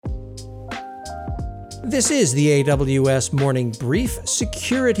This is the AWS Morning Brief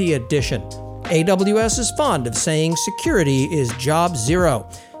Security Edition. AWS is fond of saying security is job zero.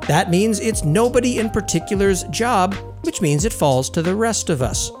 That means it's nobody in particular's job, which means it falls to the rest of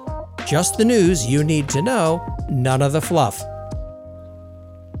us. Just the news you need to know, none of the fluff.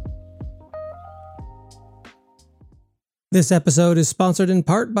 This episode is sponsored in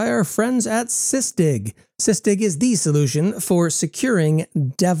part by our friends at Sysdig. Sysdig is the solution for securing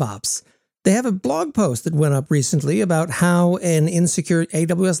DevOps. They have a blog post that went up recently about how an insecure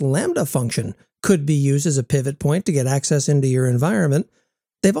AWS Lambda function could be used as a pivot point to get access into your environment.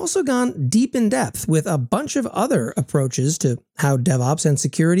 They've also gone deep in depth with a bunch of other approaches to how DevOps and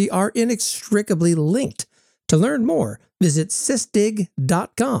security are inextricably linked. To learn more, visit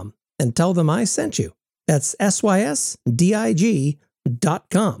sysdig.com and tell them I sent you. That's SYSDIG.com.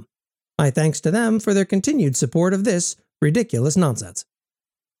 My thanks to them for their continued support of this ridiculous nonsense.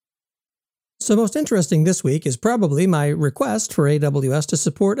 So most interesting this week is probably my request for AWS to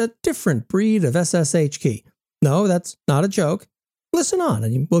support a different breed of SSH key. No, that's not a joke. Listen on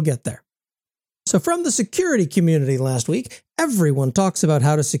and we'll get there. So from the security community last week, everyone talks about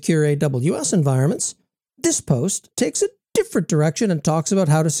how to secure AWS environments. This post takes a different direction and talks about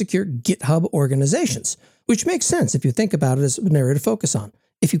how to secure GitHub organizations, which makes sense if you think about it as an area to focus on.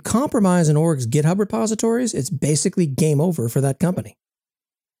 If you compromise an org's GitHub repositories, it's basically game over for that company.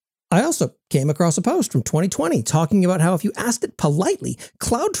 I also came across a post from 2020 talking about how if you asked it politely,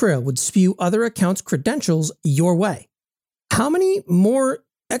 CloudTrail would spew other accounts' credentials your way. How many more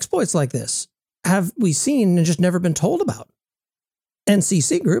exploits like this have we seen and just never been told about?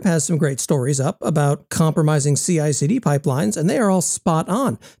 NCC Group has some great stories up about compromising CI/CD pipelines, and they are all spot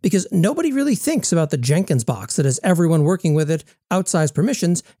on because nobody really thinks about the Jenkins box that has everyone working with it, outsized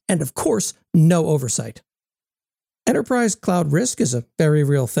permissions, and of course, no oversight. Enterprise cloud risk is a very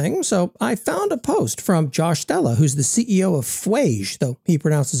real thing, so I found a post from Josh Stella, who's the CEO of Fuege, though he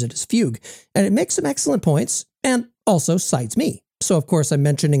pronounces it as Fugue, and it makes some excellent points and also cites me. So of course I'm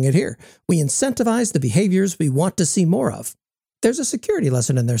mentioning it here. We incentivize the behaviors we want to see more of. There's a security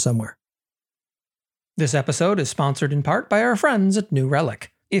lesson in there somewhere. This episode is sponsored in part by our friends at New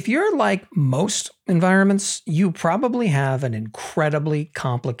Relic. If you're like most environments, you probably have an incredibly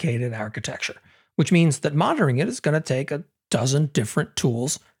complicated architecture, which means that monitoring it is going to take a dozen different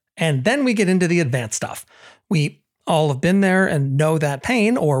tools. And then we get into the advanced stuff. We all have been there and know that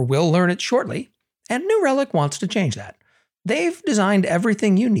pain, or will learn it shortly. And New Relic wants to change that. They've designed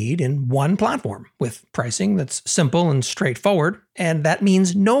everything you need in one platform with pricing that's simple and straightforward. And that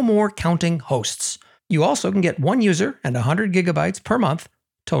means no more counting hosts. You also can get one user and 100 gigabytes per month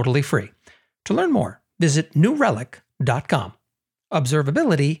totally free. To learn more, visit newrelic.com.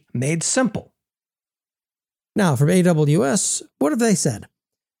 Observability made simple. Now, from AWS, what have they said?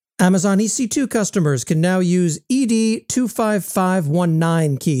 Amazon EC2 customers can now use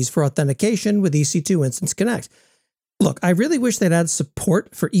ED25519 keys for authentication with EC2 Instance Connect. Look, I really wish they'd add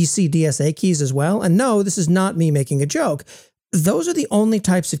support for ECDSA keys as well. And no, this is not me making a joke. Those are the only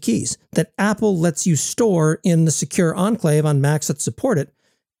types of keys that Apple lets you store in the secure enclave on Macs that support it.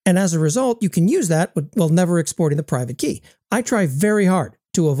 And as a result, you can use that while never exporting the private key. I try very hard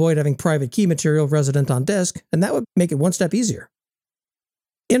to avoid having private key material resident on disk, and that would make it one step easier.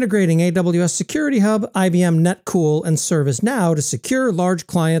 Integrating AWS Security Hub, IBM NetCool, and ServiceNow to secure large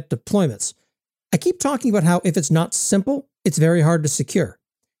client deployments. I keep talking about how if it's not simple, it's very hard to secure.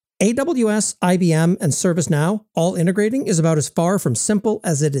 AWS, IBM, and ServiceNow all integrating is about as far from simple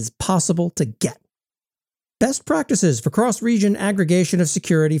as it is possible to get. Best practices for cross-region aggregation of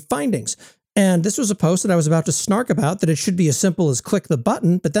security findings. And this was a post that I was about to snark about that it should be as simple as click the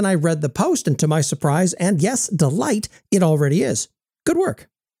button, but then I read the post and to my surprise and yes, delight, it already is. Good work.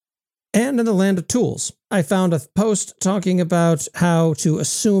 And in the land of tools, I found a post talking about how to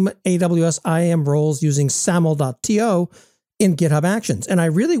assume AWS IAM roles using SAML.to in GitHub Actions. And I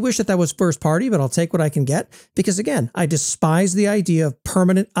really wish that was first party, but I'll take what I can get because again, I despise the idea of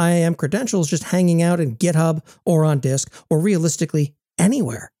permanent IAM credentials just hanging out in GitHub or on disk or realistically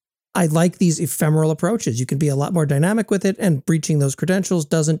anywhere. I like these ephemeral approaches. You can be a lot more dynamic with it, and breaching those credentials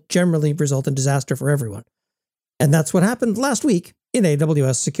doesn't generally result in disaster for everyone. And that's what happened last week in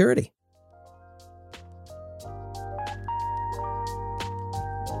AWS security.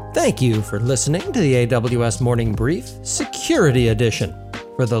 Thank you for listening to the AWS Morning Brief Security Edition.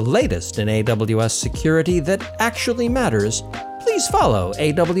 For the latest in AWS security that actually matters, please follow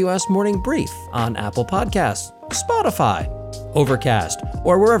AWS Morning Brief on Apple Podcasts, Spotify, Overcast,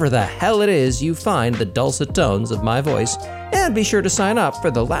 or wherever the hell it is you find the dulcet tones of my voice, and be sure to sign up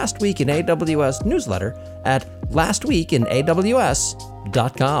for the Last Week in AWS newsletter at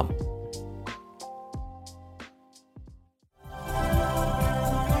lastweekinaws.com.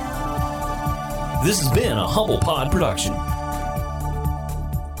 This has been a Humble Pod production.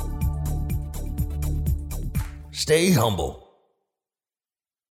 Stay humble.